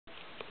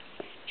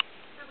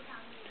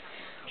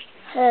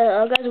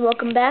Hello guys,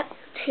 welcome back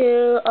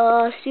to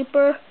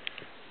Super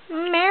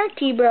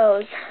Mario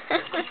Bros.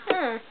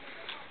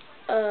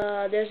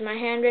 There's my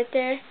hand right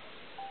there.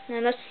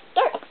 And let's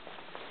start.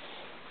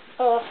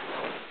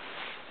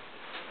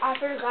 I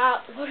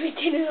forgot what we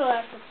did in the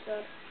last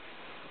episode.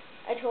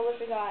 I totally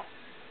forgot.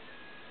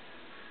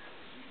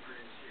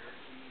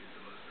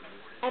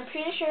 I'm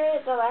pretty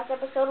sure the last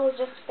episode was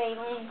just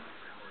failing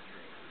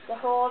the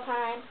whole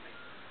time.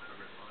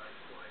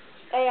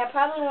 Hey, I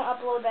probably won't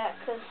upload that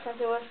because since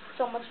there was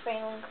so much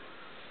failing.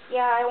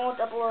 Yeah, I won't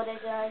upload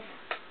it, guys.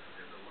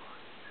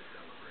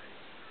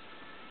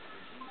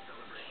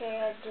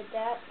 Okay, I did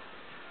that.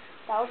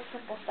 That was a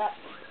simple step.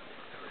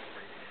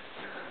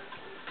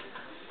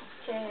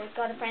 Okay,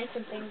 gotta find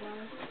something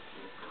now.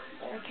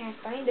 But I can't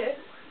find it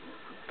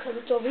because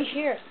it's over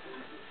here.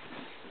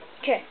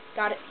 Okay,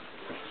 got it.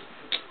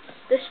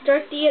 Let's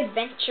start the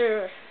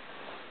adventure.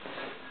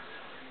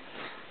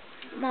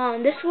 I'm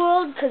on this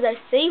world because I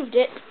saved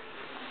it.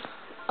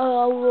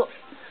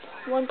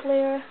 One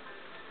player.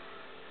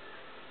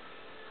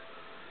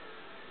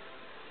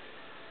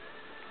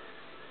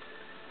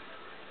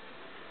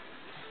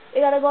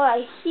 We gotta go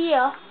right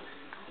here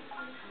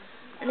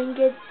and then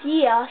get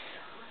this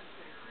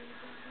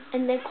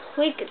and then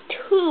click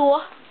 2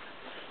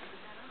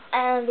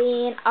 and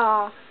then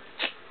I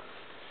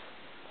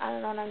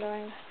don't know what I'm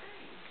doing.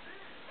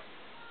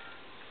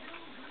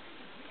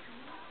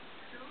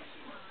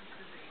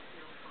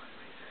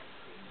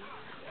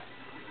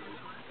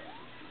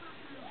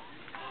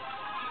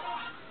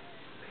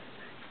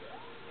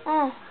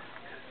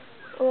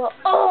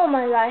 Oh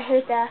my god, I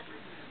heard that.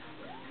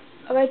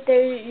 Right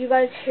there, you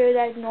guys hear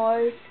that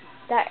noise?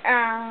 That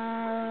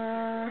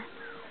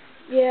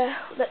yeah,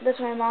 that's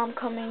my mom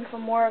coming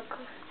from work.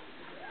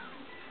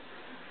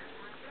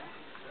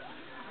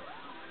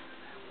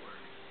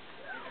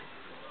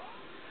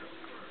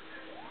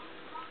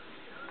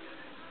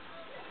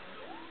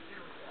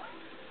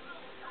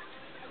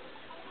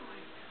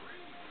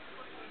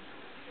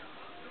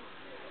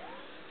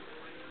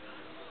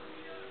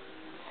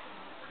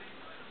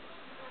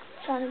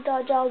 Trying to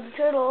dodge all the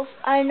turtles.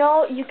 I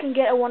know you can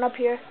get a 1-up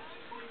here.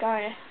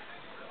 Darn it.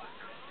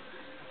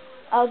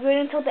 I was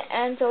waiting until the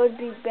end so it would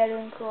be better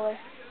and cooler.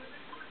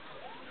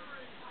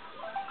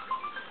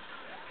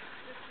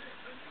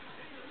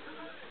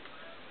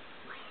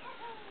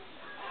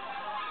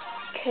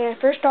 Okay,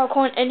 first dog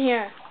coin in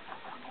here.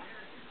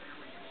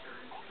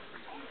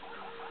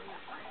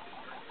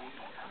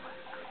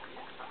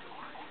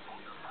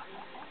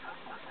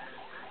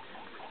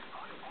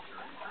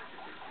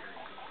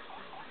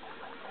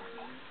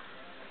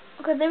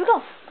 Okay, there we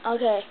go.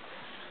 Okay.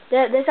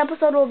 This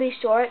episode will be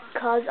short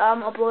because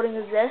I'm uploading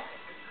this.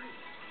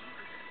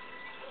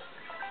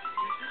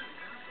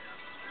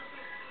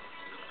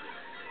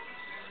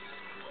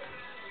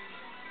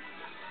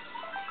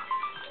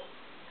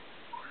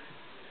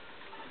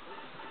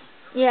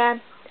 Yeah,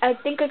 I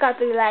think I got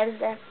 3 lives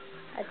there.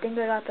 I think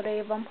I got 3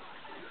 of them.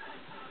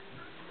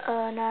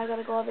 Now I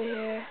gotta go over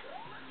here.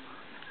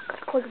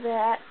 Click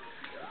that.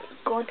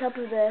 Go on top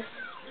of this.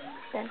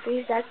 Then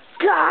freeze that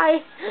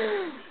guy.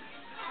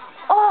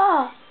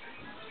 Oh!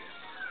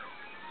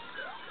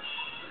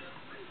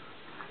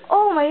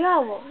 Oh my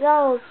god, that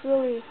was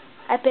really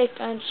epic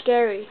and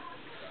scary.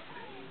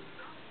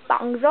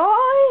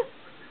 Bangzai!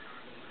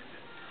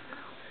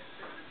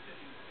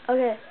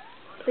 Okay,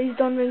 please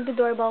don't ring the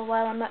doorbell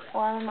while I'm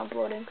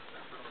uploading.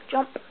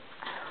 Jump.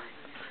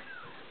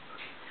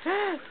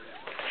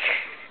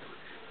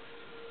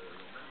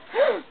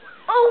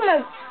 Oh my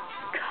god,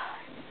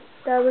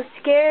 that was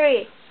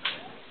scary.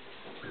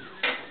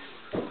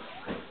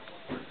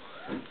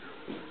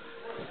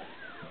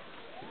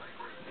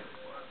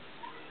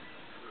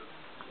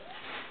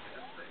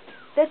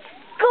 Let's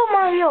go,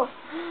 Mario!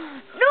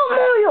 No,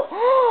 Mario!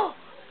 Oh,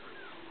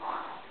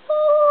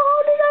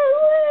 how did I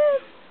win?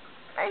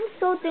 I'm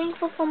so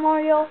thankful for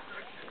Mario.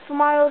 For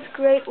Mario's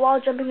great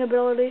wall jumping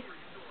ability.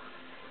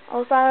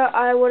 Also,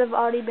 I would have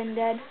already been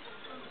dead.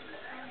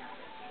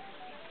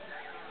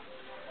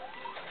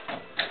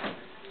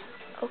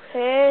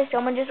 Okay,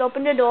 someone just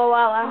opened the door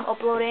while I'm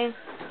uploading.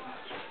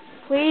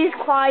 Please,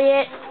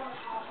 quiet.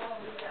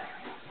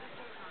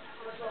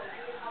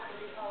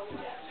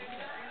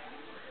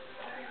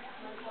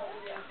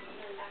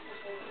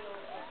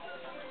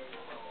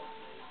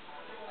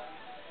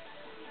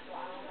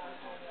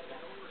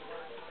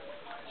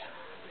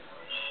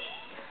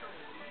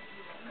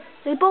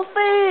 Leap of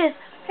faith!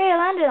 Hey, I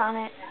landed on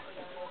it.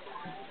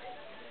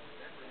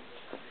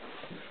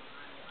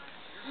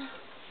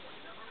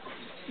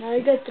 Now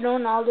you get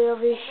thrown all the way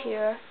over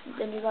here.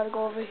 Then you gotta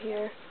go over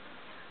here.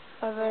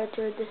 Over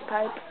to this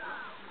pipe.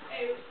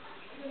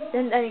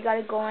 Then you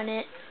gotta go in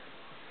it.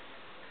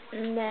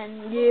 And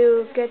then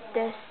you get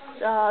this,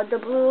 the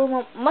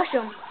blue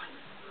mushroom.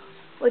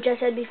 Which I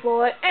said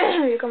before,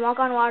 you can walk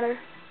on water.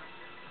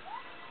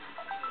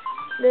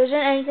 There isn't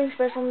anything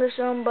special in this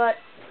room, but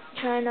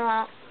trying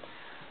to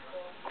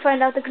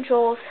find out the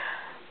controls.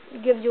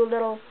 It gives you a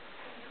little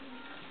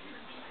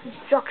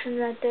instruction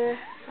right there.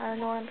 I don't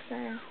know what I'm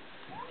saying.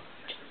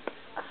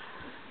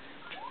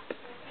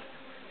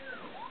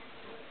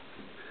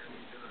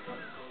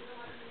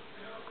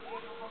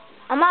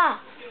 Mama,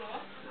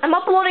 I'm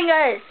uploading,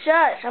 guys.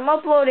 Shush, I'm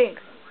uploading.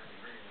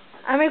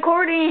 I'm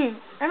recording.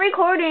 I'm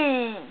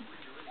recording,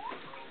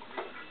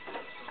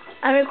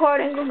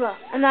 Gunga.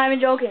 I'm not even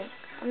joking.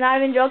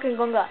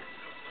 Gunga.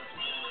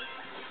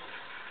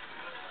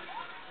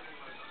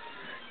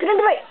 Get in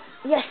the pipe.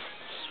 Yes,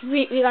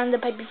 we got in the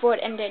pipe before it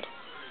ended.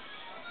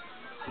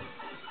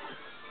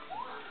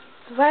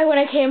 Right when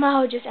I came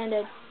out, it just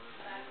ended.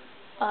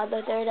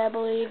 The third, I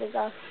believe, is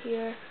off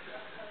here.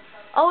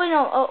 Oh, wait,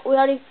 no. Oh, we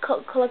already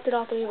collected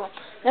all 3 of them.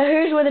 Now,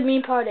 here's where the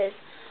mean part is.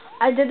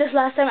 I did this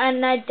last time,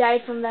 and I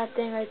died from that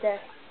thing right there.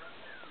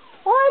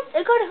 What?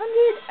 I got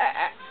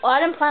 100? Well,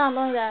 I didn't plan on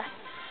doing that.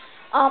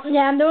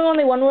 Yeah, I'm doing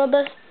only one world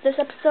this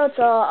episode,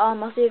 so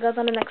I'll see you guys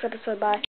on the next episode. Bye.